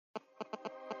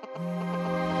That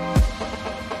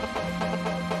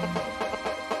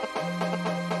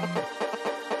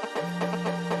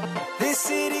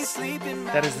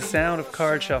is the sound of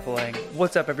card shuffling.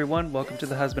 What's up, everyone? Welcome to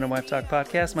the Husband and Wife Talk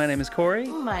podcast. My name is Corey.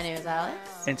 My name is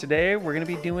Alex. And today we're going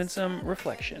to be doing some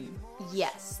reflection.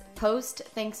 Yes,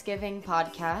 post-Thanksgiving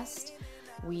podcast.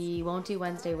 We won't do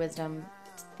Wednesday Wisdom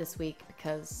this week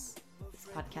because this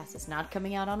podcast is not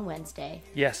coming out on Wednesday.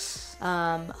 Yes.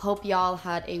 Hope y'all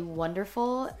had a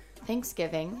wonderful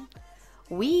Thanksgiving.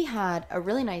 We had a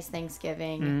really nice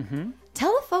Thanksgiving. Mm-hmm.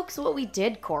 Tell the folks what we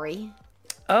did, Corey.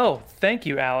 Oh, thank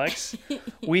you, Alex.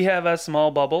 We have a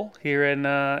small bubble here in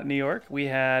New York. We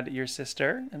had your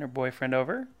sister and her boyfriend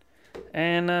over,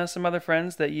 and some other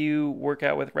friends that you work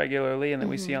out with regularly and that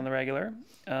we see on the regular.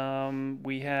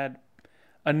 We had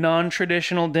a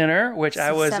non-traditional dinner, which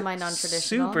I was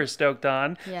super stoked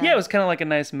on. Yeah, it was kind of like a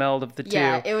nice meld of the two.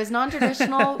 Yeah, it was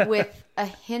non-traditional with a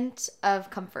hint of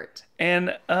comfort.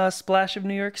 And a splash of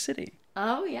New York City.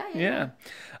 Oh, yeah.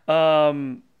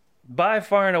 By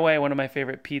far and away, one of my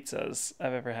favorite pizzas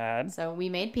I've ever had. So we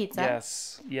made pizza.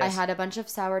 Yes. I had a bunch of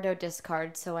sourdough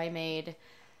discards, so I made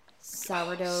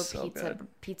sourdough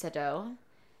pizza dough.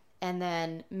 And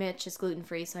then Mitch is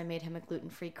gluten-free, so I made him a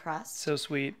gluten-free crust. So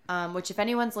sweet. Which, if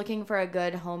anyone's looking for a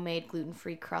good homemade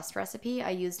gluten-free crust recipe, I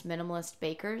used Minimalist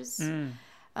Baker's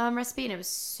recipe, and it was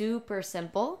super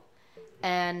simple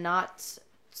and not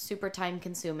super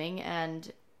time-consuming.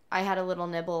 And I had a little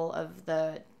nibble of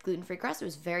the gluten-free crust. It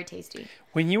was very tasty.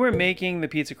 When you were making the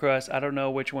pizza crust, I don't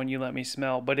know which one you let me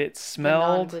smell, but it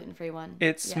smelled... The non-gluten-free one.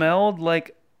 It smelled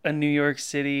like a New York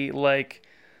City, like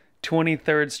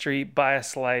 23rd Street buy a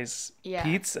slice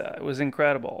pizza. It was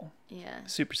incredible. Yeah.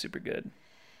 Super, super good.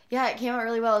 Yeah, it came out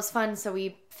really well. It was fun. So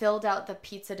we filled out the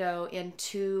pizza dough in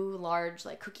 2 large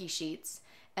cookie sheets.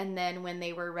 And then when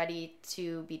they were ready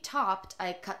to be topped,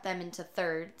 I cut them into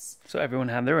thirds. So everyone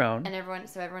had their own. And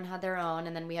everyone had their own.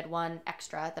 And then we had one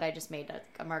extra that I just made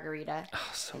a margarita.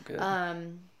 Oh, so good.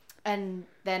 And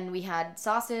then we had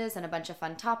sauces and a bunch of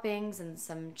fun toppings and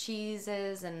some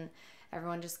cheeses, and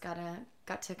everyone just got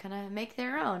to kind of make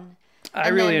their own. I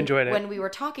really enjoyed it. When we were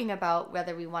talking about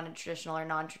whether we wanted traditional or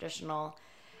non-traditional,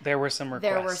 there were some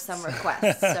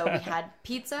requests. So we had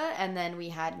pizza, and then we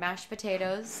had mashed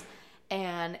potatoes.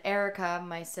 And Erica,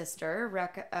 my sister,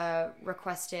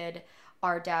 requested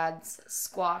our dad's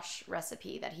squash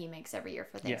recipe that he makes every year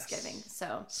for Thanksgiving.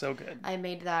 Yes. So good. I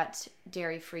made that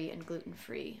dairy-free and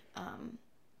gluten-free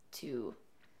to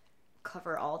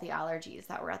cover all the allergies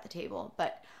that were at the table.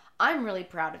 But I'm really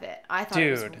proud of it. I thought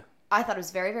it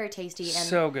was very, very tasty and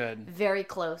so good. Very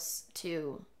close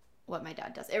to what my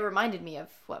dad does. It reminded me of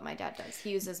what my dad does. He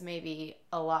uses maybe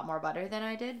a lot more butter than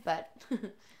I did, but...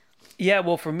 Yeah,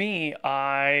 well, for me,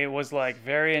 I was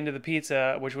very into the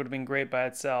pizza, which would have been great by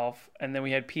itself. And then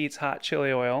we had Pete's hot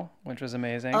chili oil, which was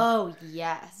amazing. Oh,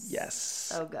 yes. Yes.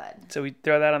 So good. So we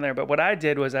throw that on there. But what I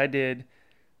did was I did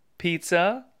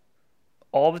pizza,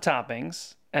 all the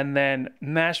toppings, and then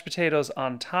mashed potatoes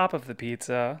on top of the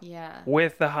pizza. Yeah.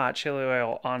 With the hot chili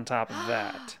oil on top of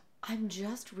that. I'm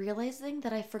just realizing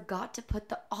that I forgot to put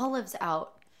the olives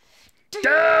out.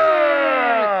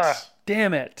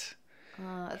 Damn it.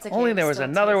 It's okay. Only there was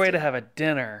another way to have a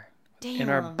dinner in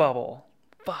our Damn. bubble.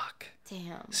 Fuck.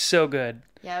 Damn. So good.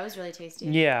 Yeah, it was really tasty.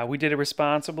 Yeah, we did it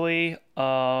responsibly.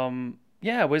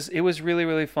 It was really,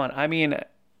 really fun. I mean,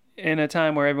 in a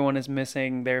time where everyone is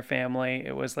missing their family,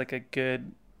 it was like a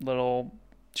good little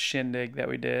shindig that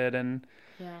we did, and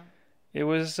it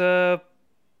was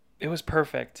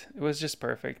perfect. It was just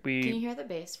perfect. Can you hear the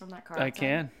bass from that car outside? I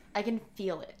can. I can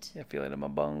feel it. I feel it in my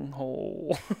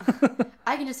bunghole.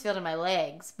 I can just feel it in my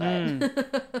legs,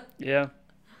 but... Yeah.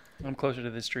 I'm closer to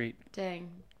the street. Dang.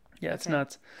 Yeah, it's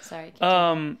nuts. Sorry.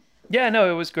 Yeah,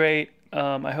 no, it was great.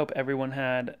 I hope everyone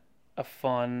had a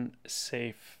fun,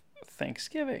 safe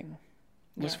Thanksgiving.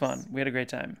 It was fun. We had a great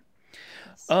time.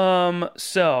 Yes.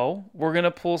 So we're going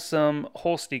to pull some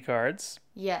Holsti cards.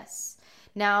 Yes.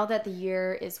 Now that the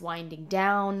year is winding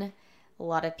down, a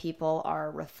lot of people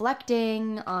are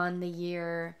reflecting on the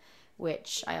year,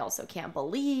 which I also can't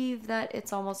believe that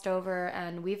it's almost over.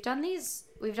 And we've done this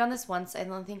once. I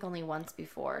don't think only once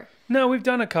before. No, we've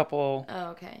done a couple. Oh,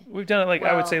 okay. We've done it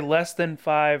I would say less than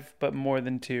 5, but more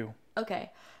than 2. Okay.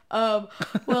 Well,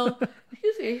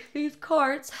 excuse me. These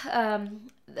cards,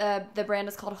 the brand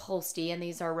is called Holsti, and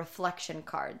these are reflection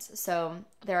cards. So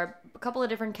there are a couple of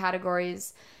different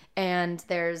categories. And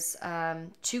there's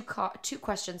 2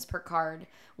 questions per card.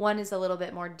 One is a little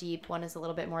bit more deep. One is a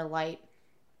little bit more light.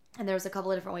 And there's a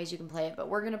couple of different ways you can play it. But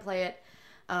we're going to play it.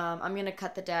 I'm going to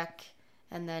cut the deck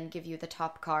and then give you the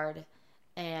top card.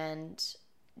 And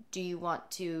do you want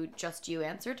to just you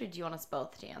answer it, or do you want us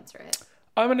both to answer it?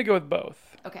 I'm going to go with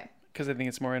both Okay. because I think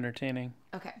it's more entertaining.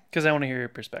 Okay. Because I want to hear your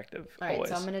perspective. All right, always.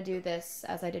 so I'm going to do this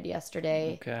as I did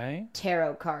yesterday. Okay.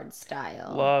 Tarot card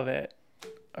style. Love it.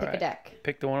 Pick a deck.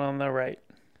 Pick the one on the right.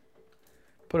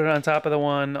 Put it on top of the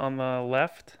one on the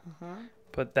left. Uh-huh.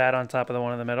 Put that on top of the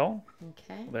one in the middle.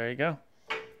 Okay. There you go.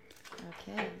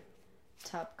 Okay.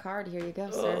 Top card. Here you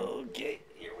go, sir. Okay.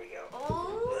 Here we go.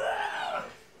 Oh.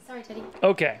 Sorry, Teddy.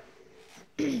 Okay.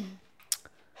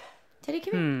 Teddy,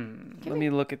 come here. Let me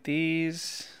look at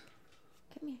these.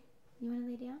 Come here. You want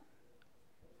to lay down?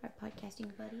 Our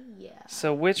podcasting buddy? Yeah.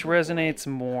 So which resonates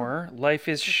more? Life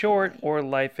is short or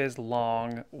life is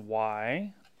long?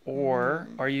 Why? Or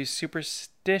are you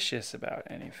superstitious about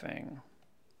anything?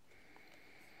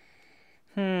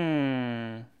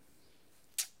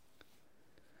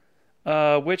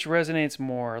 Which resonates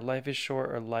more? Life is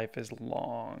short or life is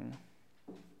long?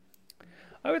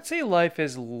 I would say life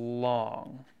is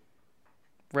long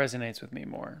resonates with me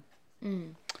more.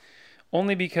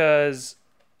 Only because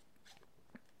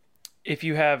if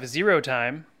you have 0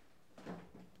 time,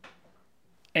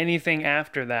 anything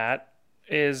after that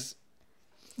is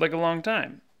like a long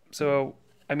time. So,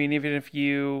 I mean, even if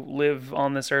you live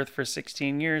on this earth for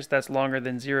 16 years, that's longer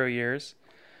than 0 years.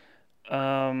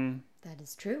 That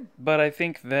is true. But I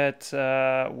think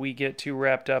that we get too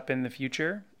wrapped up in the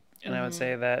future. And I would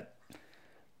say that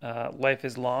life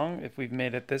is long. If we've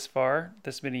made it this far,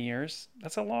 this many years,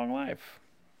 that's a long life.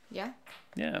 Yeah.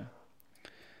 Yeah.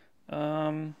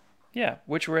 Yeah.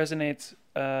 Which resonates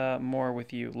more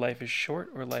with you? Life is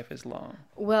short or life is long?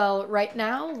 Well, right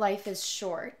now, life is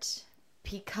short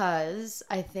because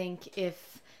I think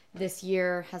if this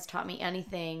year has taught me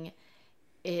anything,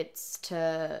 it's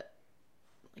to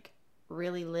like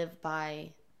really live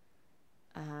by.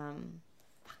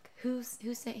 Who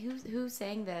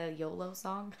sang the YOLO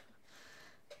song?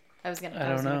 I was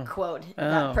gonna quote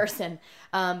that person,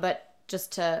 but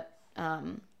just to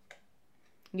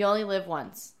you only live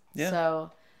once. Yeah.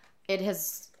 So it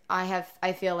has.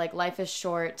 I feel like life is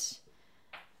short.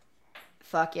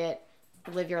 Fuck it,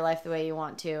 live your life the way you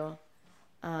want to.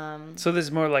 So this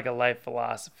is more like a life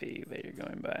philosophy that you're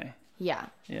going by. Yeah.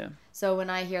 Yeah. So when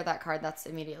I hear that card, that's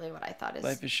immediately what I thought is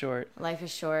Life is short. Life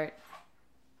is short.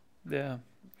 Yeah.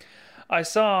 I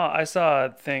saw a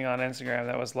thing on Instagram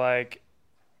that was like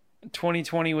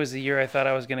 2020 was the year I thought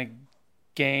I was going to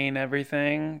gain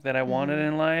everything that I wanted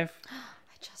in life.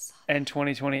 I just saw And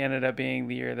 2020 ended up being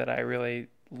the year that I really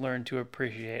learned to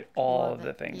appreciate all Love of the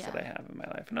it. things Yeah. that I have in my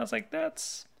life. And I was like,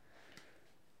 that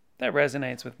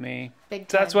resonates with me. big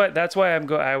time. That's why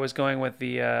I was going with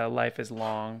the life is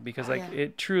long, because like Yeah.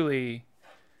 it truly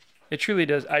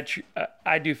does.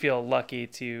 I do feel lucky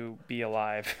to be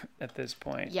alive at this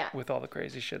point. Yeah. With all the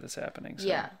crazy shit that's happening. So.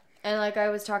 Yeah. And like I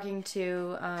was talking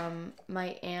to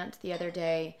my aunt the other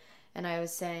day, and I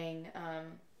was saying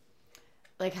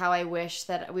like how I wish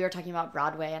that we were talking about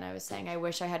Broadway, and I was saying I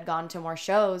wish I had gone to more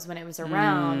shows when it was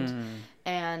around.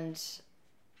 And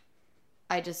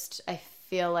I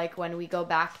feel like when we go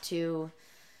back to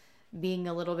being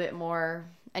a little bit more,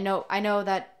 I know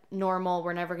that normal,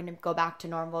 we're never going to go back to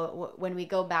normal. When we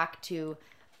go back to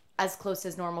as close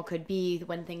as normal could be,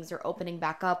 when things are opening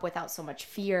back up without so much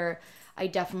fear, I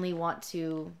definitely want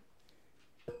to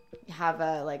have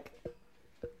a like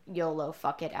YOLO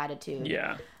fuck it attitude.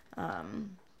 Yeah.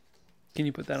 Can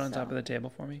you put that on top of the table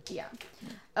for me? Yeah.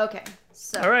 Okay.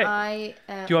 So All right.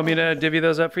 Do you want me to divvy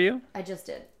those up for you? I just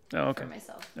did. Oh, okay. For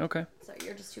myself. Okay. So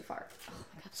you're just too far. Oh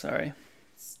my god. Sorry.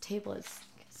 This table is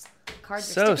cards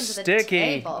are So sticking to the sticky.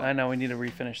 table. I know we need to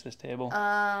refinish this table.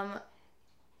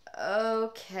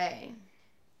 Okay.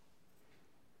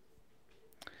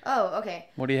 Oh, okay.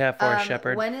 What do you have for us,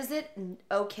 Shepherd? When is it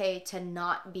okay to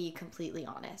not be completely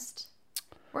honest?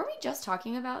 Were we just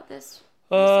talking about this?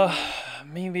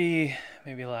 Maybe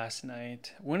last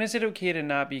night. When is it okay to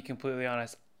not be completely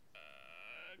honest?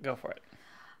 Go for it.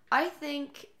 I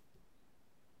think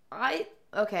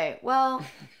okay, well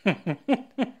okay.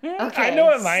 I know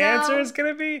what my answer is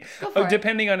gonna be. Go for it.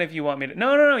 Depending on if you want me to.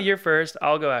 No, you're first.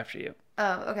 I'll go after you.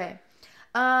 Oh, okay.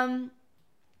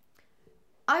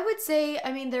 I would say,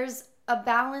 I mean, there's a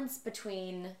balance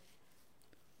between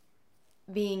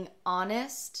being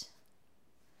honest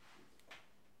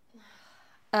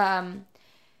and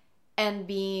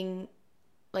being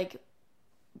like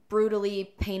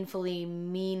brutally, painfully,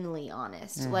 meanly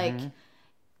honest. Like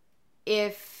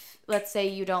if let's say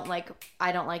I don't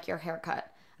like your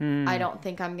haircut. I don't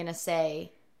think I'm going to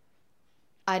say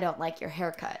I don't like your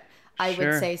haircut. I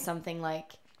would say something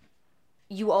like,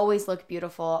 you always look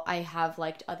beautiful. I have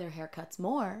liked other haircuts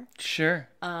more. Sure.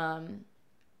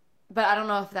 but I don't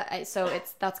know if that. So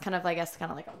that's kind of, I guess,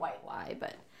 kind of like a white lie,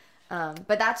 but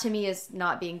that to me is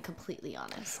not being completely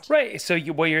honest. Right. So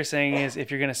what you're saying is,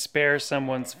 if you're gonna spare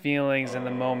someone's feelings in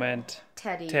the moment,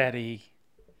 Teddy,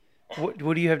 what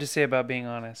do you have to say about being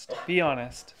honest? Be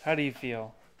honest. How do you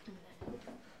feel?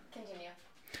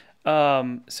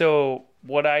 Continue. So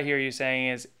what I hear you saying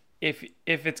is, if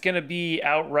it's gonna be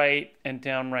outright and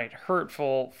downright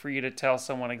hurtful for you to tell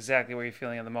someone exactly what you're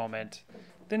feeling in the moment,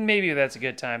 then maybe that's a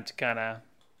good time to kind of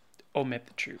omit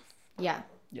the truth. Yeah.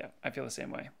 Yeah, I feel the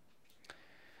same way.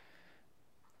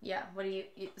 Yeah. What do you?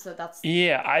 So that's.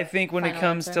 Yeah, I think when it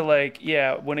comes answer? to like,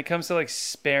 when it comes to like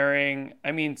sparing,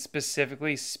 I mean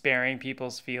specifically sparing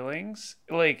people's feelings,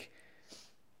 like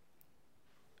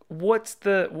what's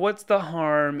the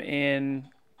harm in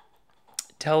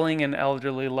telling an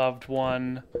elderly loved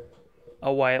one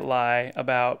a white lie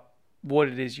about what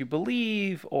it is you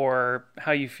believe or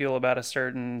how you feel about a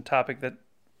certain topic that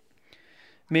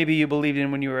maybe you believed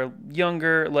in when you were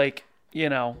younger? Like,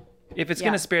 if it's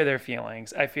going to spare their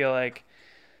feelings, I feel like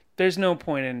there's no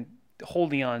point in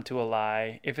holding on to a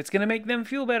lie. If it's going to make them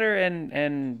feel better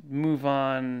and move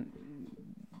on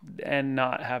and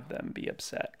not have them be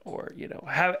upset or,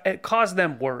 have it cause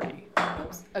them worry.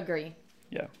 Oops. Agree.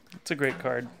 Yeah, it's a great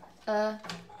card.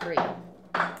 Agree.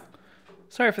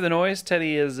 Sorry for the noise.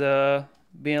 Teddy is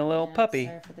being a little puppy.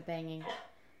 Sorry for the banging.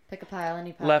 Pick a pile,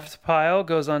 any pile. Left pile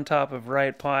goes on top of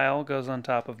right pile, goes on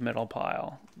top of middle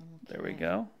pile. Okay. There we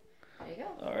go. There you go.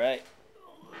 All right.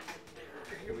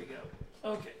 Here we go.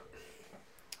 Okay.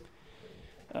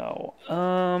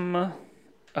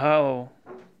 Oh.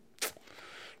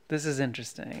 This is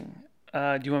interesting.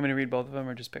 Do you want me to read both of them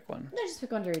or just pick one? No, just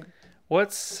pick one to read.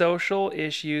 What social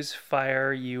issues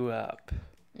fire you up?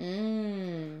 Which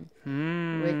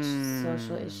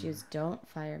social issues don't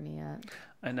fire me up?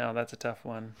 I know, that's a tough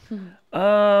one.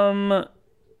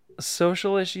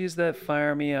 Social issues that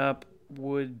fire me up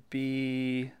would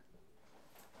be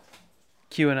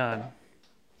QAnon.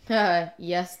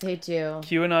 Yes, they do.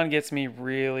 QAnon gets me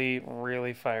really,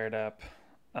 really fired up.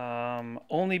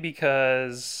 Only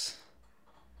because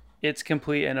it's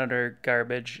complete and utter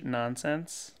garbage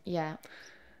nonsense. Yeah.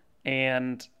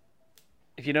 And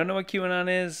if you don't know what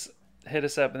QAnon is, hit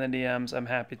us up in the DMs. I'm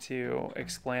happy to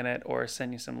explain it or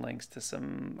send you some links to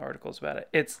some articles about it.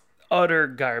 It's utter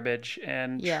garbage,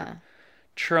 and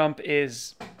Trump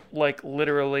is like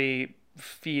literally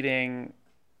feeding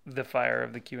the fire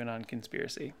of the QAnon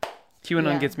conspiracy.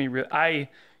 QAnon gets me I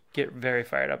get very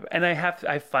fired up, and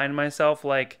I find myself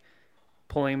like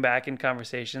pulling back in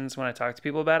conversations when I talk to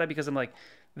people about it, because I'm like,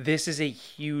 this is a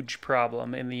huge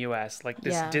problem in the US. Like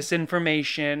this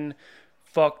disinformation,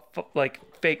 like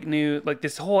fake news, like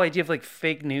this whole idea of like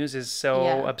fake news is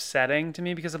so upsetting to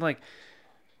me, because I'm like,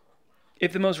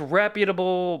 if the most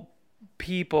reputable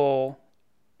people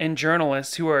and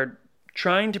journalists who are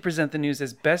trying to present the news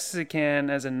as best as they can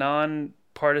as a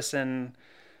non-partisan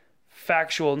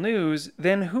factual news,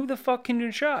 then who the fuck can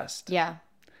you trust? Yeah.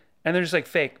 And they're just like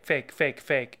fake.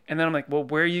 And then I'm like, well,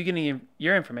 where are you getting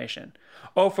your information?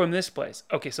 Oh, from this place.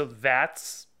 Okay, so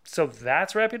that's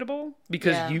reputable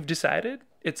because you've decided?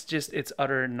 It's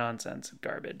utter nonsense,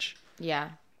 garbage. Yeah.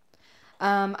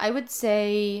 I would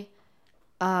say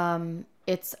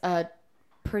it's a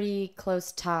pretty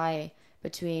close tie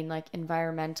between like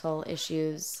environmental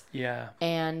issues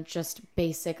and just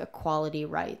basic equality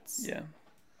rights. Yeah.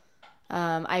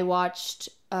 I watched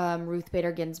Ruth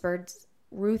Bader Ginsburg's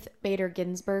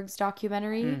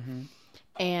documentary,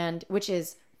 and which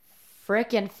is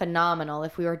freaking phenomenal.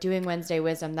 If we were doing Wednesday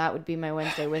Wisdom, that would be my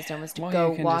Wednesday Wisdom, was to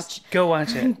go watch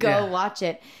it. Watch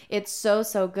it. It's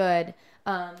so good.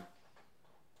 Do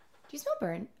you smell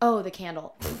burn? Oh, the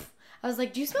candle. I was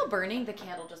like, do you smell burning? The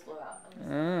candle just blew out.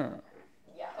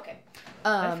 Yeah, okay.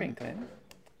 Hi, Franklin.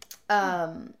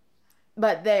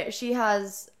 But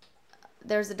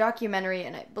there's a documentary,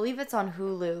 and I believe it's on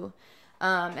Hulu.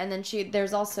 And then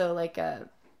there's also like a,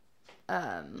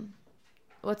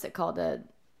 what's it called?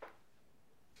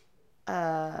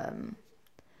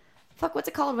 What's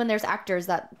it called when there's actors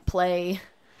that play?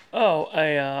 Oh,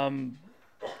 I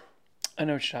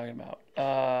know what you're talking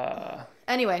about.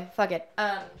 Anyway, fuck it.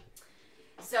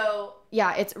 So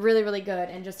yeah, it's really, really good.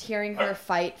 And just hearing her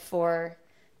fight for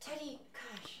Teddy,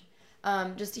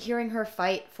 just hearing her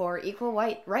fight for equal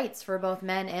rights for both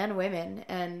men and women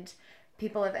and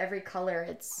people of every color,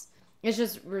 it's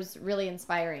just was really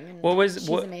inspiring. And she's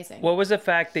amazing. What was the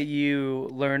fact that you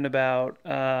learned about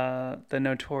the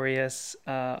notorious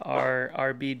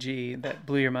RBG that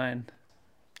blew your mind,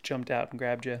 jumped out and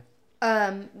grabbed you?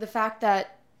 The fact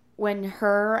that when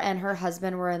her and her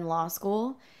husband were in law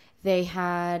school, they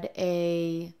had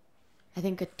a I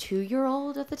think, a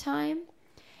 2-year-old at the time.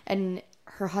 And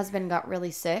her husband got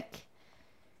really sick.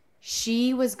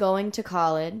 She was going to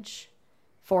college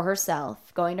for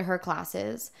herself, going to her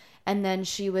classes. And then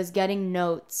she was getting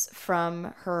notes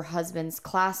from her husband's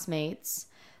classmates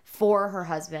for her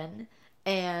husband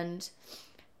and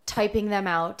typing them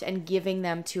out and giving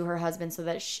them to her husband so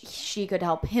that she could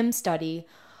help him study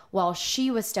while she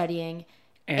was studying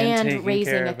and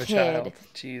raising a kid.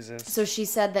 Jesus. So she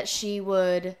said that she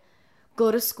would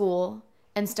go to school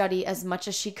and study as much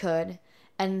as she could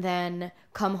and then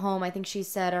come home, I think she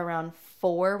said around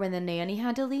 4 when the nanny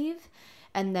had to leave,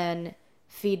 and then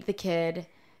feed the kid,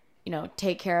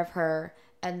 take care of her,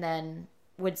 and then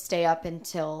would stay up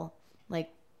until like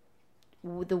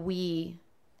the wee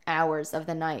hours of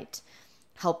the night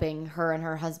helping her and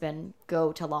her husband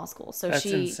go to law school. So that's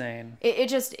insane.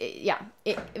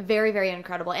 It very, very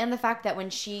incredible. And the fact that when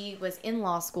she was in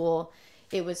law school,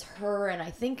 it was her and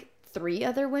I think 3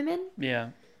 other women. Yeah.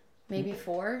 Maybe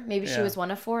 4. Maybe she was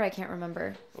one of 4. I can't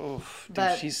remember. Oof, dude,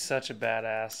 but she's such a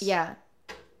badass. Yeah.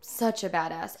 Such a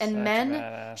badass.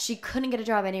 And she couldn't get a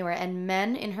job anywhere. And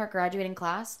men in her graduating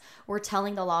class were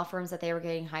telling the law firms that they were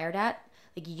getting hired at,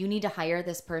 like, you need to hire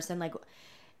this person. Like,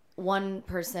 one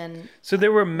person. So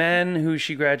there were men who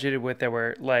she graduated with that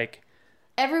were like.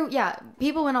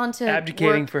 People went on to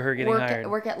abdicating for her getting hired.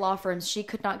 Work at law firms. She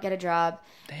could not get a job.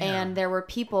 Damn. And there were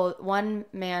people, one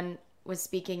man was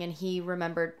speaking and he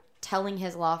remembered telling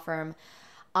his law firm,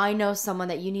 I know someone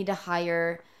that you need to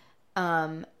hire.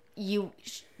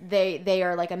 They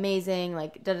are like amazing,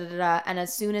 like da da da da. And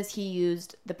as soon as he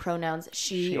used the pronouns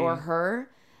she or her,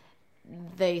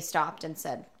 they stopped and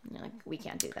said, like, we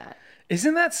can't do that.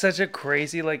 Isn't that such a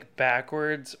crazy, like,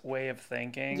 backwards way of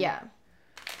thinking? Yeah.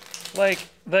 Like.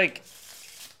 Why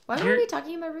were we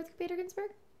talking about Ruth Bader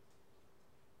Ginsburg?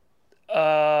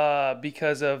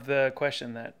 Because of the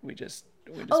question that we just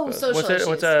social issues.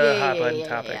 What's a hot button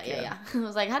topic? Yeah. I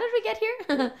was like, how did we get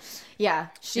here?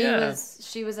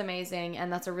 She was amazing, and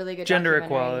that's a really good gender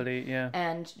equality. Yeah,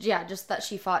 and just that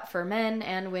she fought for men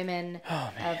and women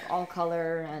of all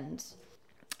color. And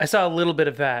I saw a little bit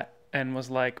of that and was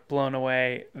like blown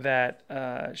away that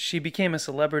she became a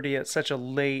celebrity at such a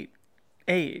late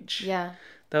age. Yeah.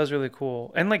 That was really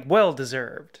cool and like well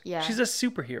deserved. Yeah. She's a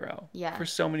superhero. Yeah. For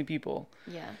so many people.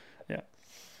 Yeah. Yeah.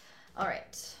 All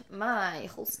right. My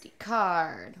Holsti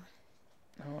card.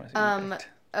 I want to see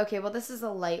okay, well this is a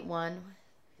light one.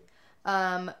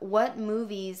 What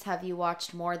movies have you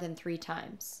watched more than 3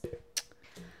 times?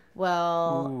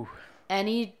 Well,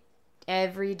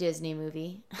 every Disney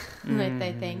movie,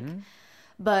 I think.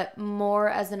 But more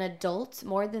as an adult,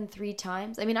 more than 3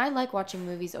 times. I mean, I like watching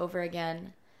movies over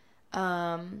again.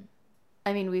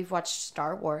 I mean, we've watched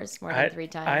Star Wars more than 3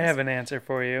 times. I have an answer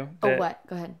for you. Oh, what?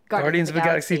 Go ahead. Guardians of the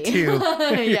Galaxy 2.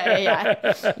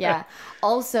 Yeah.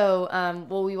 Also,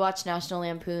 we watch National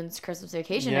Lampoon's Christmas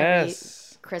Vacation every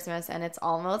Christmas, and it's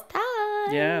almost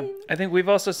time. Yeah. I think we've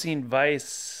also seen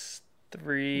Vice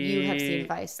 3. You have seen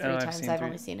Vice 3 times. I've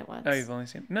only seen it once. Oh, you've only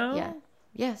seen it? No? Yeah.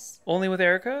 Yes. Only with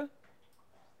Erica?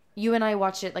 You and I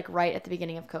watched it like right at the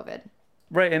beginning of COVID.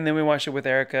 Right, and then we watched it with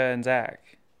Erica and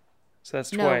Zach. So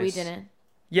that's twice. No, we didn't.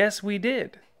 Yes, we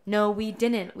did. No, we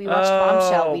didn't. We watched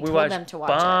Bombshell. We told them to watch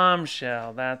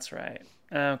Bombshell. That's right.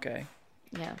 Okay.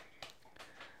 Yeah.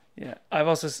 Yeah. I've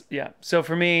also, So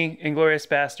for me, Inglourious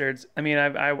Bastards, I mean,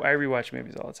 I rewatch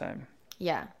movies all the time.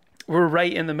 Yeah. We're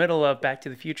right in the middle of Back to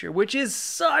the Future, which is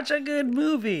such a good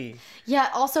movie. Yeah.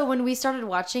 Also, when we started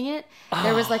watching it,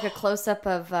 there was like a close up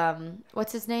of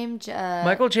what's his name?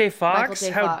 Michael J. Fox.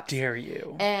 How dare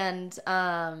you? And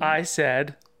I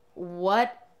said,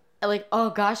 what? Like, oh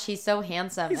gosh, he's so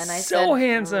handsome. He's and I so said,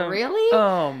 handsome. Really?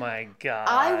 Oh my god.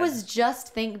 I was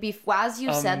just thinking, as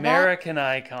you said that, American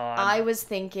icon. I was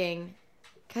thinking,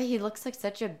 God, he looks like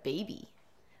such a baby.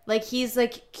 Like, he's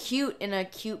like cute in a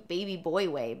cute baby boy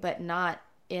way, but not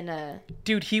in a...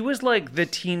 Dude, he was like the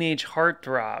teenage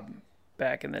heartthrob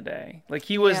back in the day. Like,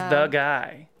 he was the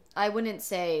guy. I wouldn't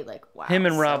say like, wow, him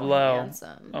and Rob Lowe.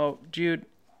 Handsome. Oh, Jude.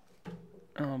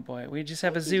 Oh boy, we just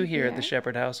have a zoo here at the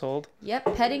Shepherd household.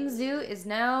 Yep, petting zoo is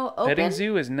now open. Petting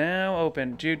zoo is now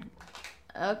open, Jude.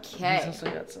 Okay. He's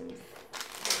also got some.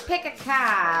 Pick a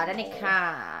card, any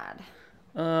card.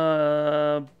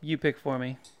 You pick for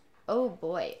me. Oh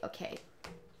boy. Okay.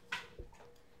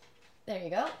 There you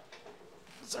go.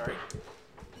 Sorry.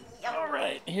 All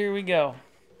right, here we go.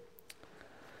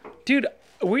 Dude,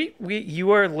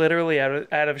 you are literally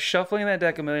out of shuffling that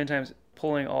deck a million times,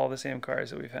 pulling all the same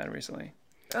cards that we've had recently.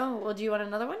 Oh, well, do you want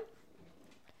another one?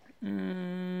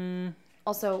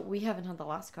 Also, we haven't had the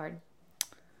last card.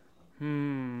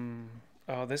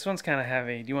 Oh, this one's kind of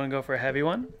heavy. Do you want to go for a heavy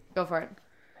one? Go for it.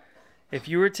 If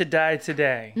you were to die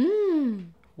today,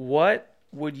 what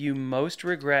would you most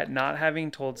regret not having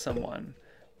told someone?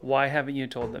 Why haven't you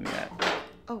told them yet?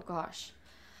 Oh gosh.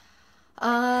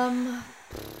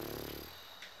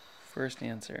 First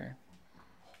answer.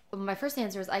 My first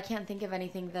answer is I can't think of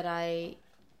anything that I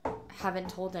haven't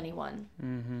told anyone.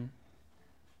 Mm-hmm.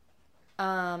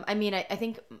 I mean, I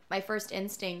think my first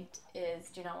instinct is.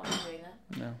 Do you not want me doing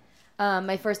that? No.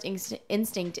 My first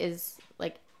instinct is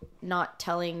like not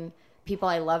telling people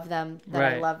I love them that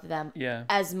I Right. love them Yeah.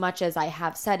 as much as I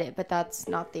have said it, but that's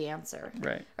not the answer.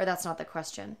 Right. Or that's not the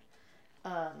question.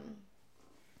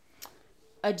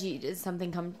 Does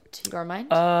something come to your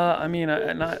mind? I mean,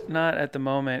 not at the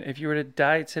moment. If you were to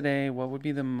die today, what would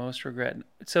be the most regret?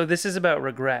 So this is about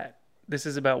regret. This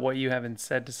is about what you haven't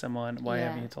said to someone. Why Yeah.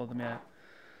 haven't you told them yet?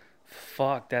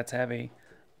 Fuck, that's heavy.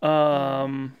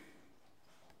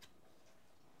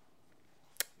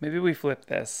 Maybe we flip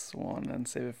this one and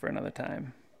save it for another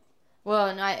time.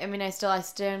 Well, no, I mean, I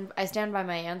stand by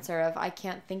my answer of I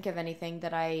can't think of anything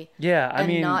that I Yeah, I am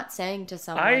mean, not saying to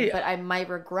someone, but my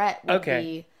regret would Okay.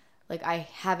 be like I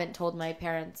haven't told my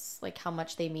parents like how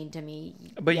much they mean to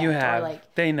me. but you yet, or, have.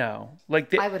 like They know.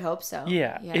 Like, I would hope so.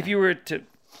 yeah. If you were to,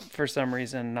 for some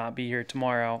reason, not be here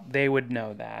tomorrow, they would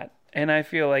know that. And I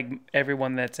feel like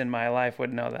everyone that's in my life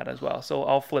would know that as well. So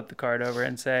I'll flip the card over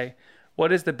and say,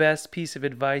 what is the best piece of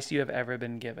advice you have ever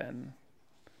been given?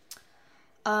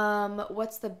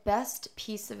 What's the best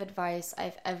piece of advice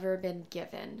I've ever been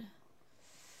given?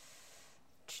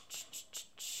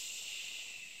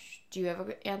 Do you have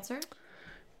an answer?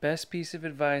 Best piece of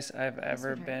advice I've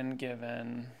ever been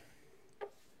given.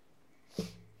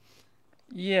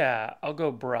 Yeah, I'll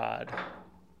go broad.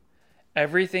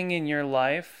 Everything in your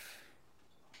life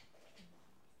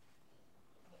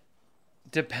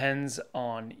depends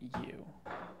on you.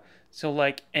 So,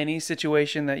 like any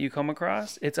situation that you come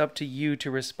across, it's up to you to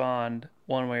respond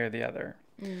one way or the other.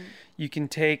 You can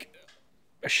take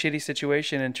a shitty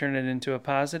situation and turn it into a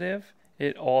positive.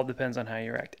 It all depends on how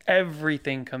you react.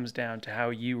 Everything comes down to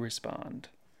how you respond.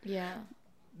 Yeah.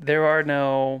 There are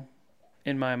no,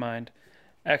 in my mind,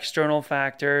 external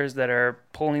factors that are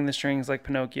pulling the strings like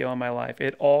Pinocchio in my life.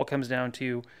 It all comes down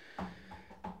to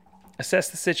assess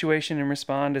the situation and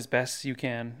respond as best you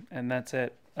can, and that's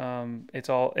it.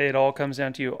 It all comes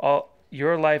down to you.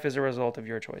 Your life is a result of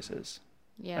your choices.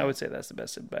 Yeah. I would say that's the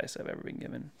best advice I've ever been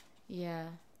given. Yeah.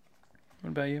 What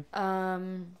about you?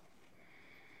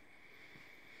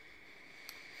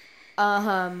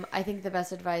 I think the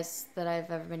best advice that I've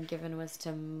ever been given was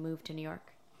to move to New York.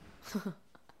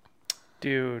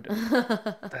 Dude,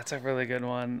 that's a really good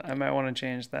one. I might want to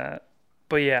change that.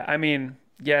 But yeah, I mean,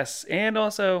 yes, and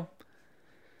also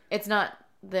It's not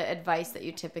the advice that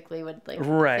you typically would like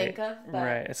right, think of. But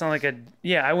right. It's not like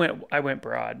I went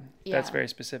broad. That's Yeah. very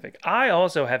specific. I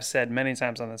also have said many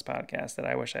times on this podcast that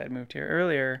I wish I had moved here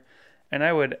earlier, and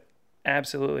I would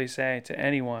absolutely say to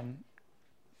anyone,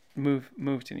 move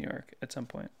to New York at some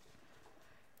point,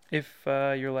 if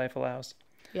your life allows.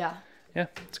 Yeah. Yeah,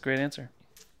 it's a great answer.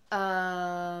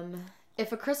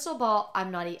 If a crystal ball,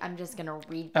 I'm just gonna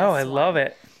read this Oh, I love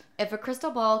it. If a crystal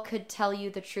ball could tell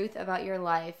you the truth about your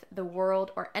life, the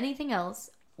world, or anything else,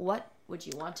 what would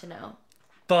you want to know?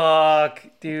 Fuck,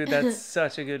 dude, that's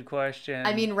such a good question.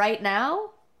 I mean, right now,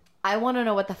 I want to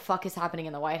know what the fuck is happening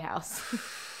in the White House.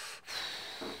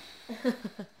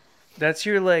 That's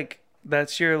your like Right,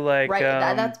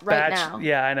 that's right now.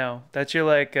 Yeah, I know. That's your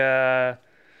like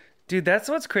dude, that's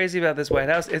what's crazy about this White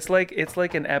House. It's like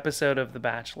an episode of The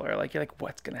Bachelor. Like you're like,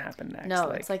 what's gonna happen next? No,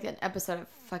 it's like an episode of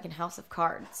fucking House of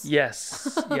Cards.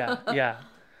 Yes. Yeah.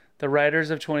 The writers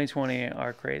of 2020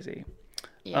 are crazy.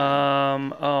 Yeah.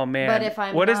 Oh man. But if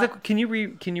I'm What is not- can you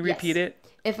repeat Yes. it?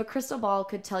 If a crystal ball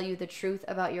could tell you the truth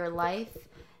about your life,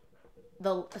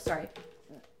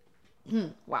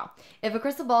 wow. If a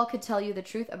crystal ball could tell you the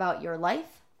truth about your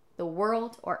life, the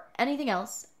world, or anything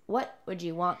else, what would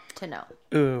you want to know?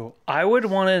 Ooh, I would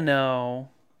want to know.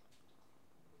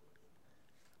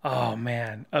 Oh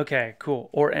man. Okay, cool.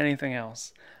 Or anything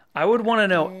else. I would want to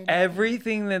know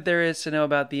everything that there is to know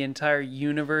about the entire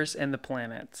universe and the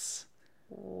planets.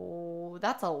 Oh,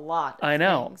 that's a lot. Of I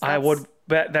know. things. I would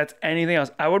bet that's anything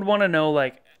else. I would want to know,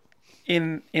 like,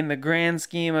 in the grand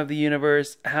scheme of the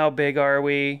universe, how big are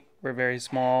we? We're very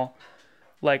small.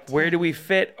 Like, where do we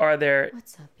fit? Are there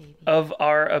What's up, baby? of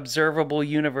our observable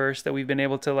universe that we've been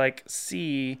able to like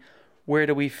see? Where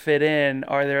do we fit in?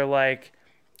 Are there like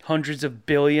hundreds of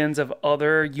billions of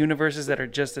other universes that are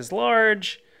just as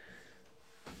large?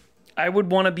 I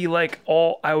would want to be like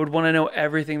all. I would want to know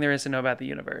everything there is to know about the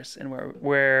universe and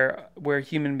where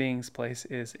human beings' place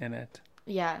is in it.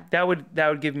 Yeah. That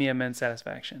would give me immense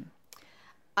satisfaction.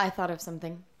 I thought of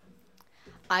something.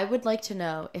 I would like to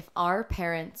know if our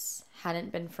parents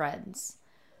hadn't been friends,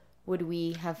 would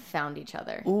we have found each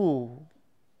other? Ooh,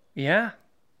 yeah.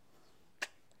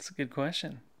 That's a good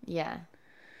question. Yeah.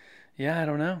 Yeah, I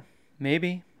don't know.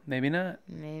 Maybe, maybe not.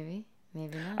 Maybe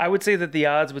not. I would say that the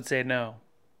odds would say no.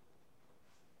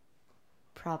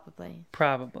 Probably.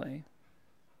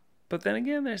 But then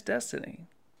again, there's destiny,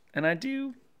 and I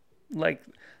do like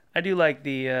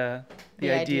the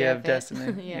idea of it.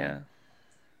 destiny. Yeah.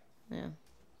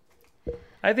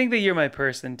 I think that you're my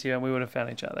person too, and we would have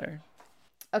found each other.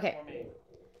 Okay.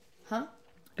 Huh?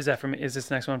 Is that for me? Is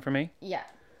this next one for me? Yeah.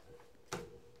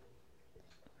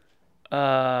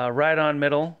 Right on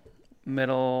middle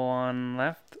on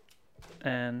left,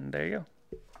 and there you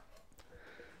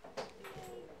go.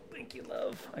 Thank you,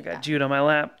 love. I got Jude on my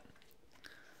lap.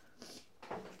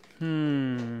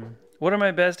 What are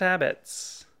my best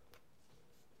habits?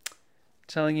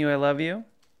 Telling you I love you.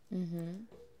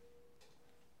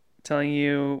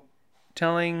 Telling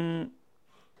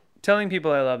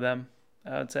people I love them,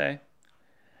 I would say.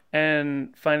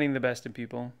 And finding the best in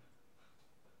people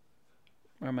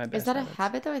are my best Is that habits. a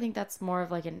habit though? I think that's more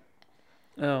of like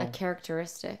a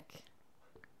characteristic.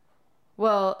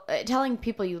 Well, telling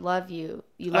people you love them.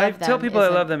 I tell people I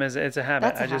love them it's a habit.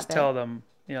 That's a I just habit. tell them,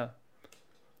 I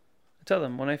tell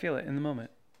them when I feel it in the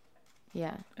moment.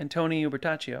 Yeah. And Tony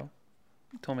Ubertaccio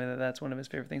told me that that's one of his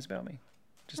favorite things about me.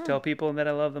 Just tell people that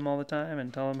I love them all the time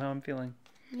and tell them how I'm feeling.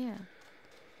 Yeah.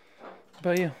 What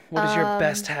about you? What is your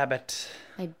best habit?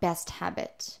 My best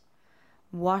habit.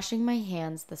 Washing my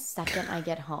hands the second I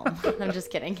get home. I'm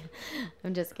just kidding.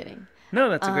 No,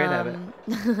 that's a great habit.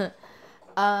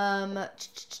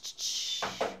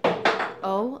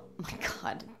 Oh my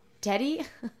God. Teddy,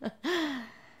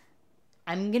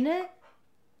 I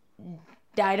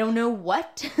don't know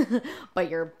what, but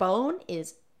your bone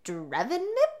is driving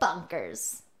me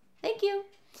bonkers. Thank you.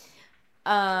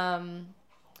 I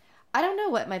don't know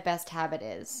what my best habit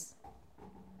is.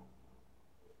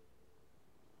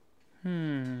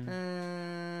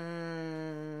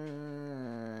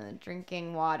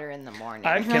 Drinking water in the morning.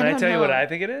 Can I tell you what I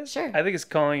think it is? Sure. I think it's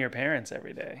calling your parents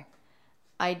every day.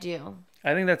 I do.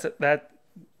 I think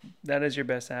that is your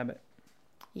best habit.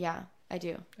 Yeah, I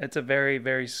do. It's a very,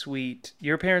 very sweet.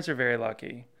 Your parents are very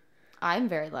lucky. I'm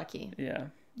very lucky. Yeah.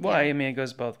 Well, Yeah. I mean, it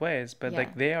goes both ways, but Yeah.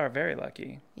 like they are very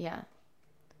lucky. Yeah.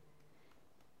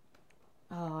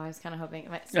 Oh, I was kind of hoping.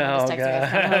 Someone just texted me. I was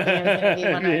kind of hoping it was going to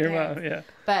be one Your right mom, there. yeah.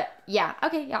 But yeah,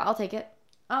 okay, yeah, I'll take it.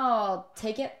 Okay,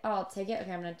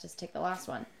 I'm going to just take the last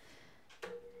one.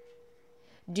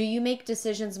 Do you make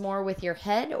decisions more with your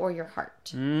head or your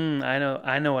heart?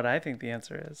 I know what I think the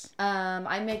answer is.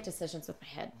 I make decisions with my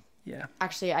head. Yeah.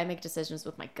 Actually, I make decisions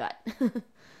with my gut.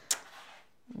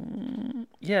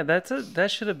 Yeah, that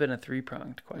should have been a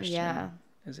 3-pronged question. Yeah.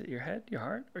 Is it your head, your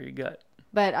heart, or your gut?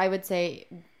 But I would say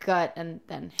gut and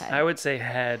then head. I would say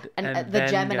head and the then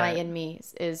Gemini gut. in me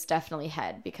is definitely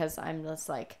head because I'm just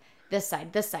like this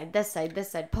side,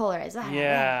 polarized.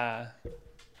 Yeah.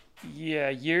 Yeah,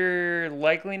 your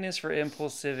likeliness for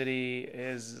impulsivity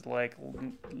is like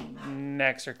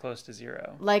next or close to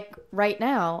 0. Like right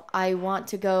now, I want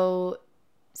to go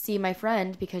see my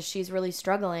friend because she's really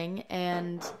struggling,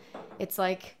 and it's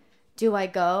like, do I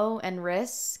go and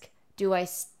risk? Do I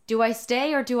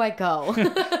stay or do I go?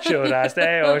 Should I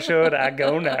stay or should I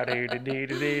go now? And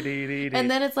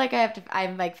And then it's like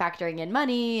I'm like factoring in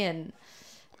money and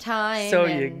time. so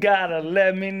and... you gotta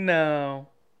let me know.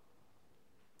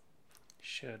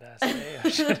 Should I stay or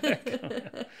should I go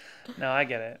now? No, I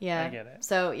get it. Yeah. I get it.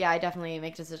 So yeah, I definitely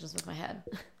make decisions with my head.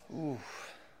 Oof.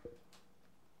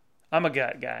 I'm a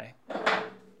gut guy.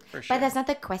 For sure. But that's not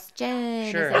the question. Is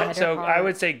it Sure. head or So I heart?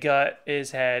 would say gut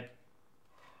is head.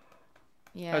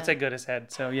 Yeah. I would say gut is head.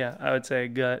 So yeah, I would say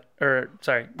gut. Or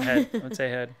sorry, head. I would say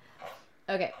head.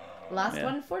 Okay. Last Yeah.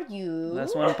 one for you.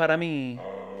 That's one para mí.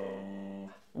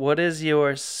 What is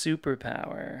your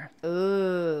superpower?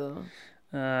 Ooh.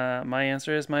 My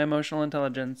answer is my emotional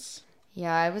intelligence.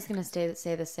 Yeah, I was gonna say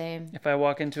the same. If I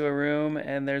walk into a room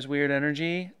and there's weird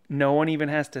energy, no one even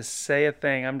has to say a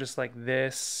thing. I'm just like,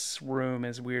 this room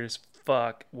is weird as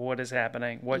fuck. What is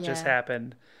happening? What just Yeah.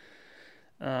 happened?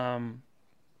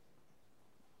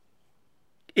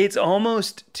 It's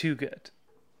almost too good.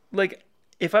 Like,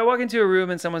 if I walk into a room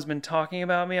and someone's been talking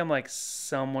about me, I'm like,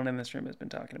 someone in this room has been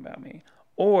talking about me.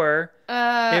 Or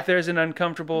if there's an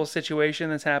uncomfortable situation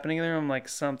that's happening in the room, I'm like,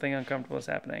 something uncomfortable is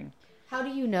happening. How do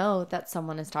you know that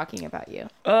someone is talking about you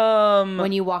Um,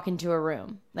 when you walk into a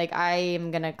room? Like, I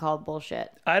am gonna call bullshit.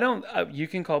 I don't. You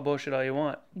can call bullshit all you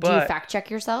want, Do you but fact check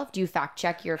yourself? Do you fact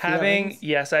check your having feelings?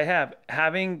 yes, I have.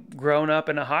 Having grown up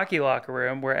in a hockey locker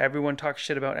room where everyone talks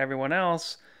shit about everyone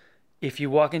else, if you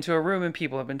walk into a room and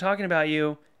people have been talking about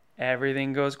you,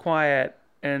 everything goes quiet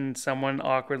and someone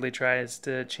awkwardly tries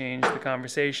to change the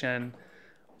conversation,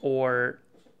 or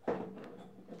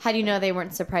How do you know they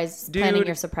weren't planning dude,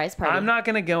 your surprise party? I'm not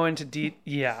gonna go into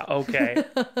yeah, okay.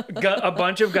 A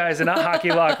bunch of guys in a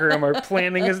hockey locker room are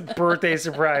planning his birthday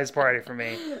surprise party for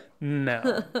me.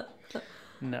 No,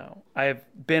 I've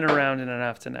been around it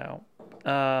enough to know.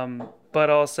 But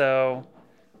also,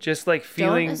 just like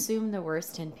feeling. Don't assume the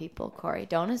worst in people, Corey.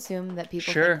 Don't assume that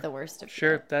people Sure, think the worst of you.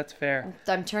 sure, that's fair.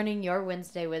 I'm turning your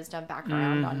Wednesday wisdom back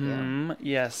around on you.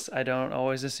 Yes, I don't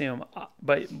always assume.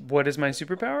 But what is my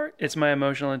superpower? It's my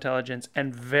emotional intelligence,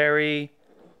 and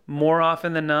more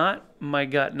often than not, my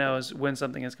gut knows when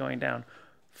something is going down.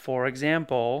 For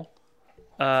example,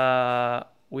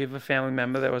 we have a family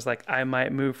member that was like, I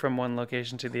might move from one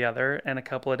location to the other. And a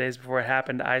couple of days before it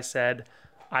happened, I said,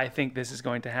 I think this is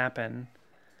going to happen.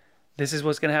 This is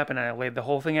what's going to happen. And I laid the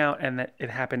whole thing out, and that it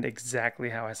happened exactly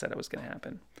how I said it was going to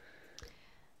happen.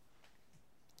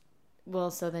 Well,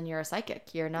 so then you're a psychic.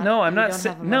 You're not. No, I'm you not. Don't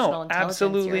have emotional intelligence,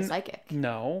 Absolutely. You're a psychic.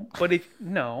 No, but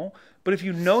if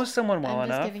you know someone well I'm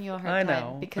enough, just giving you a hard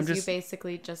time because you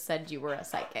basically just said you were a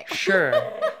psychic. Sure.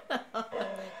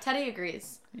 Teddy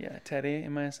agrees. Yeah, Teddy,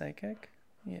 am I a psychic?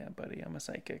 Yeah, buddy, I'm a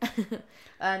psychic.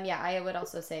 Yeah, I would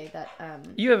also say that.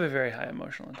 You have a very high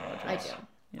emotional intelligence. I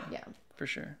do. Yeah. For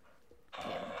sure.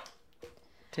 Yeah.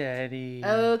 Teddy.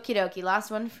 Okie dokie.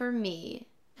 Last one for me.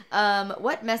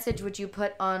 What message would you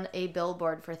put on a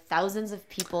billboard for thousands of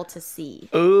people to see?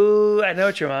 Ooh, I know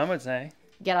what your mom would say.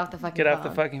 Get off the fucking Get phone. off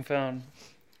the fucking phone.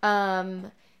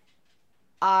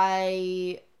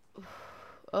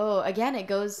 Again, it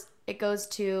goes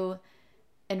to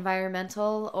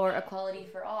environmental or equality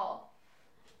for all.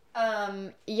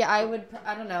 Yeah,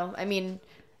 I don't know. I mean,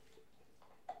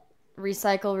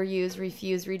 recycle, reuse,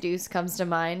 refuse, reduce comes to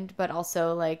mind, but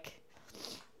also like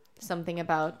something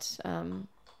about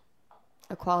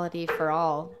equality for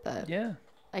all. But yeah,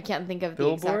 I can't think of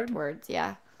Billboard? the exact words.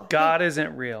 Yeah. God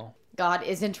isn't real. God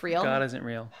isn't real. God isn't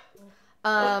real.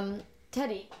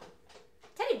 Teddy,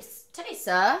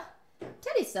 sir.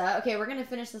 Okay, we're gonna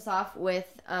finish this off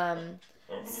with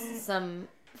some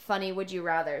funny would you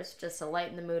rather's just to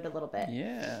lighten the mood a little bit.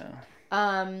 Yeah.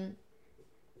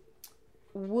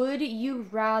 Would you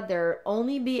rather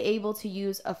only be able to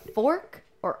use a fork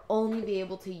or only be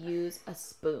able to use a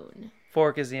spoon?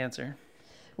 Fork is the answer.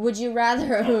 Would you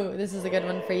rather, oh, this is a good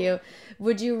one for you.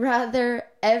 Would you rather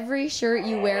every shirt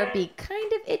you wear be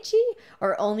kind of itchy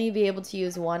or only be able to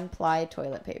use one-ply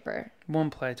toilet paper?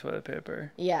 One-ply toilet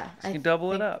paper. Yeah. So you can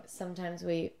double it up. Sometimes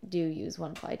we do use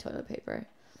one-ply toilet paper.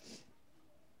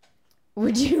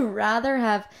 Would you rather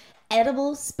have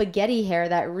edible spaghetti hair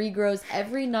that regrows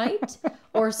every night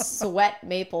or sweat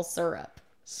maple syrup?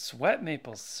 Sweat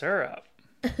maple syrup.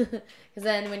 Because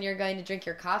then when you're going to drink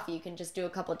your coffee, you can just do a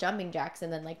couple jumping jacks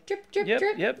and then like drip, drip, Yep,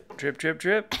 drip. yep. Drip, drip,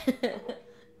 drip.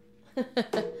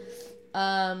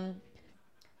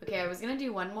 Okay, I was going to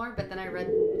do one more, but then I read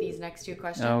these next two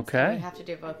questions. Okay. And we have to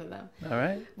do both of them. All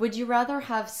right. Would you rather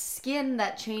have skin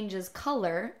that changes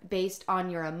color based on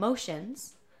your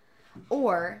emotions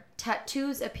or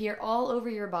tattoos appear all over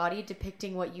your body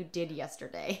depicting what you did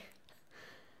yesterday?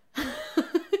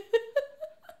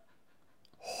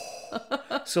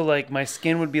 So like my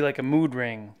skin would be like a mood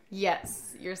ring.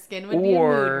 Yes, your skin would be a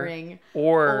mood ring.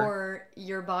 Or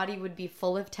your body would be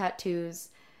full of tattoos,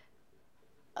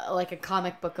 like a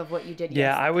comic book of what you did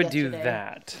yeah, I would yesterday. do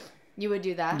that. You would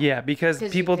do that? Yeah, because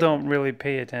 'Cause people you could- don't really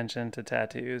pay attention to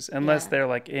tattoos unless Yeah. they're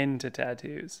like into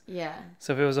tattoos. Yeah.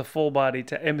 So if it was a full body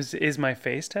is my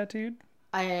face tattooed?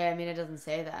 I mean, it doesn't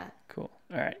say that. Cool.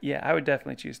 All right. Yeah, I would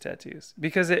definitely choose tattoos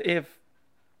because if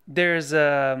there's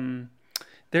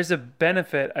a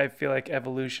benefit, I feel like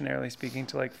evolutionarily speaking,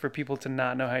 to like for people to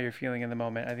not know how you're feeling in the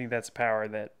moment. I think that's power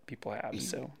that people have.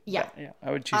 So Yeah. yeah,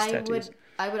 I would choose tattoos.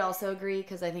 I would also agree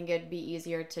because I think it'd be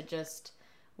easier to just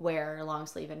wear a long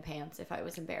sleeve and pants if I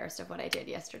was embarrassed of what I did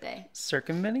yesterday.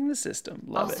 Circumventing the system.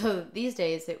 Love it. Also, these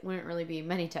days it wouldn't really be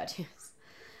many tattoos.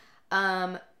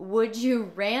 Would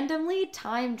you randomly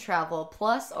time travel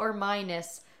plus or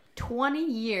minus 20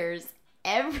 years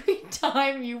every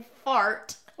time you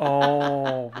fart?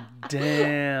 Oh,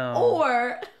 damn.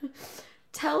 Or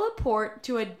teleport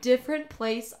to a different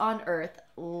place on Earth,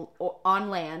 on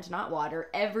land, not water,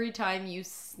 every time you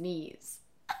sneeze?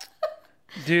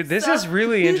 Dude, this So- is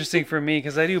really interesting for me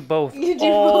because I do both You do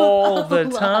all both a the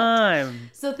lot. time.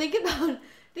 So think about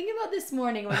this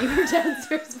morning when you were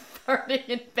downstairs farting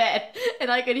in bed,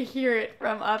 and I could hear it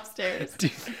from upstairs.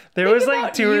 Dude, there was like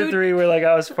about 2 or you- 3 where like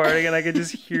I was farting and I could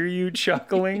just hear you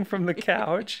chuckling from the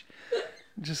couch.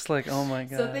 Just like, oh my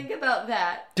God. So think about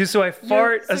that. Dude, so I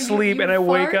fart so you- asleep you and I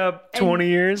wake fart up and 20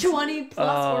 years. 20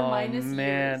 plus or Oh, minus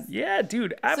man. years. Yeah, dude, So you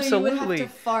would absolutely. have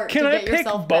to fart Can to I get pick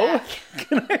yourself both? back.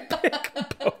 Can I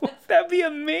pick both? That'd be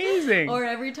amazing. Or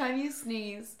every time you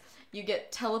sneeze, you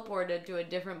get teleported to a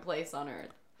different place on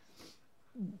Earth.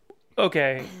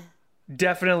 Okay.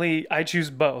 Definitely I choose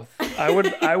both. I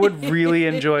would really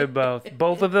enjoy both.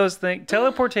 Both of those things.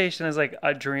 Teleportation is like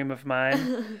a dream of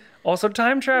mine. Also,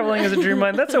 time traveling is a dream of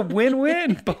mine. That's a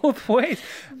win-win both ways.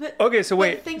 Okay, so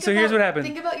wait. So here's what happened.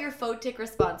 Think about your photic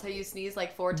response, how you sneeze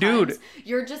like 4 Dude. times.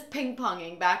 You're just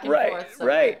ping-ponging back and Right, forth.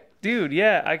 somewhere. right. Dude,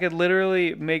 yeah, I could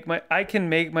literally I can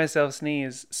make myself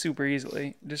sneeze super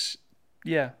easily. Just,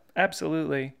 yeah,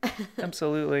 absolutely.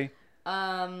 Absolutely.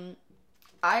 I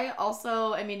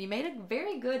mean, you made a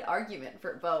very good argument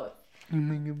for both. But you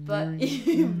make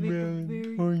a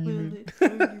very valid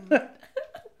argument.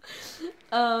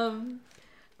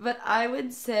 But I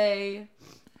would say,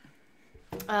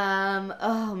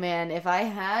 oh man, if I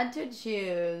had to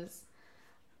choose,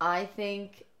 I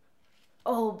think,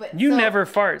 You never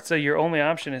fart, so your only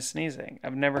option is sneezing.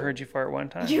 I've never heard you fart one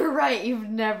time. You're right. You've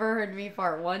never heard me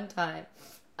fart one time.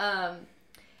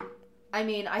 I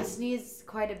mean, I sneeze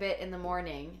quite a bit in the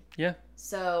morning. Yeah.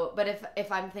 So, but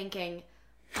if I'm thinking,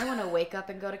 I want to wake up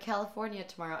and go to California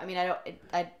tomorrow. I mean,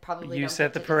 I'd probably You don't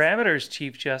set get the to parameters,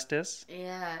 Chief Justice.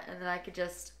 yeah, and then I could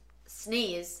just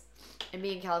sneeze and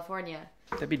be in California.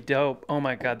 That'd be dope. Oh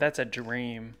my God, that's a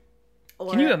dream.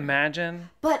 Or, Can you imagine?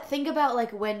 But think about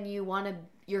like when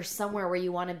you're somewhere where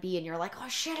you want to be and you're like, oh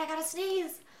shit, I gotta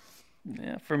sneeze.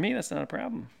 Yeah, for me, that's not a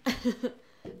problem.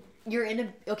 You're in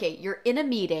a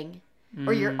meeting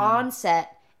or you're on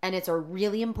set and it's a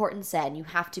really important set and you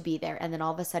have to be there and then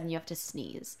all of a sudden you have to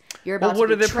sneeze. You're about Well, what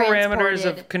to are be the parameters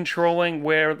transported. of controlling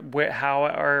where, how,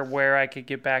 or where I could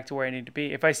get back to where I need to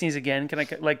be? If I sneeze again, can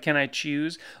I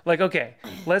choose? Like, okay,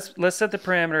 let's set the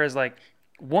parameter as like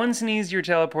 1 sneeze, you're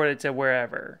teleported to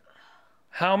wherever.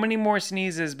 How many more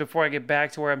sneezes before I get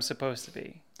back to where I'm supposed to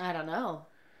be? I don't know.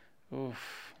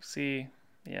 Oof. See,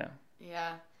 yeah.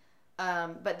 Yeah.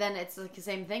 But then it's like the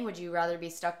same thing. Would you rather be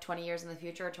stuck 20 years in the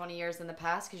future or 20 years in the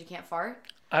past because you can't fart?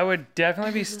 I would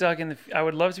definitely be stuck in the. I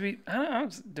would love to be. I don't know.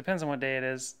 It depends on what day it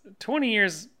is. 20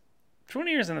 years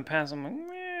in the past. I'm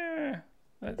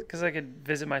like, because I could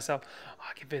visit myself. Oh,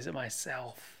 I could visit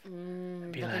myself.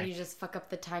 But Be then like, you just fuck up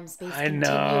the time-space I continuum.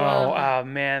 know. Oh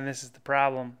man, this is the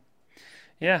problem.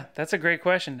 Yeah, that's a great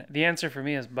question. The answer for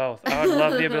me is both. I would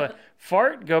love the ability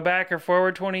fart, go back or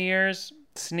forward 20 years,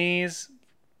 sneeze,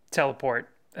 teleport.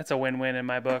 That's a win-win in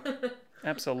my book.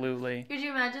 Absolutely. Could you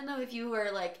imagine though if you were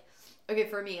like, okay,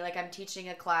 for me, like I'm teaching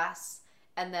a class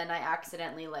and then I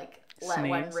accidentally like let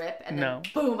one Sneeze? rip and No.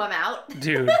 then boom, I'm out.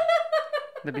 Dude,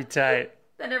 that'd be tight.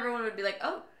 Then everyone would be like,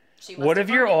 oh, she must What have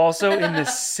if you're farted. also in the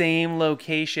same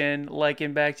location, like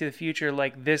in Back to the Future,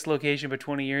 like this location but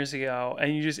 20 years ago,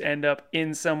 and you just end up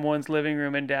in someone's living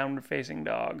room and downward-facing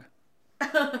dog?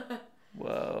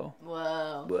 Whoa.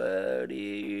 Whoa. Whoa,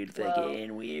 dude.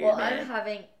 Fucking weird, Well,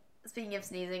 man. speaking of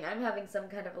sneezing, I'm having some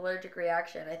kind of allergic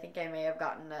reaction. I think I may have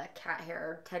gotten a cat hair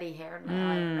or teddy hair in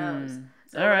my eye. Who knows?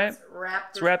 So All right.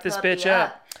 Let's wrap this puppy bitch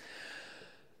up.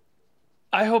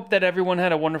 I hope that everyone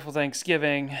had a wonderful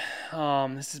Thanksgiving.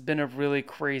 This has been a really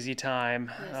crazy time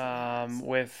Yes, it has.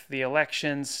 with the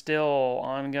elections still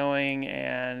ongoing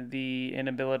and the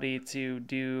inability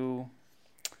to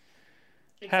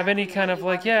have any Exactly kind what of you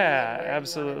like, wanna be yeah, and where you wanna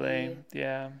absolutely. be.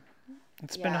 Yeah.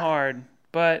 It's been Yeah. hard,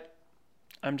 but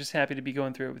I'm just happy to be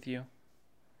going through it with you.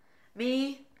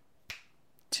 Me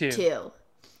Too. too.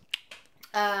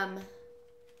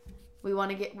 We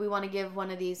want to give one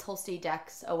of these Holstein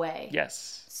decks away.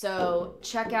 Yes. So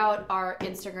check out our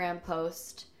Instagram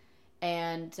post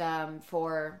and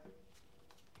for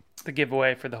The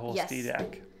giveaway for the whole Yes. Holstein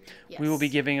deck. yes, We will be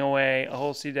giving away a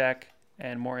Holstein deck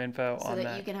and more info so on that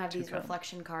that. you can have to these come.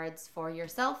 reflection cards for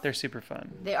yourself. They're super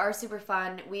fun. They are super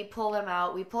fun. We pull them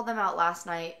out. We pulled them out last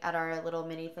night at our little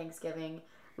mini Thanksgiving.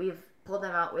 We've pulled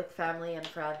them out with family and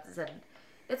friends, and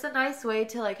it's a nice way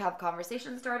to like have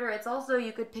conversation starter. It's also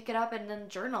you could pick it up and then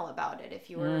journal about it if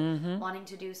you were wanting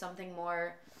to do something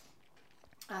more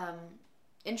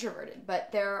introverted.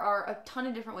 But there are a ton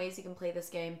of different ways you can play this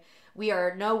game. We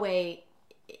are no way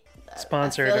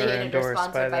Sponsored or affiliated or endorsed by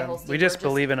sponsored by them. Holstein. We We're just just-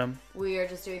 believe in them. We are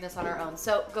just doing this on our own.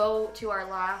 So go to our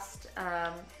last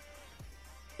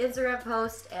Instagram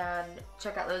post and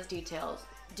check out those details.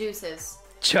 Deuces.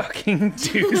 Chucking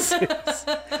deuces.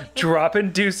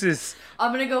 Dropping deuces.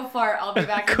 I'm gonna go fart. I'll be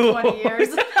back Cool. in 20 years.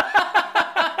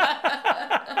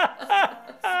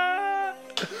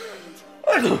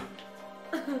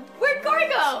 Where'd Corey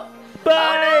go?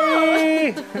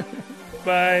 Bye. Oh, no.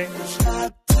 Bye.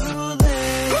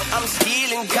 I'm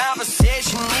stealing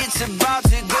conversation, it's about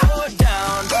to go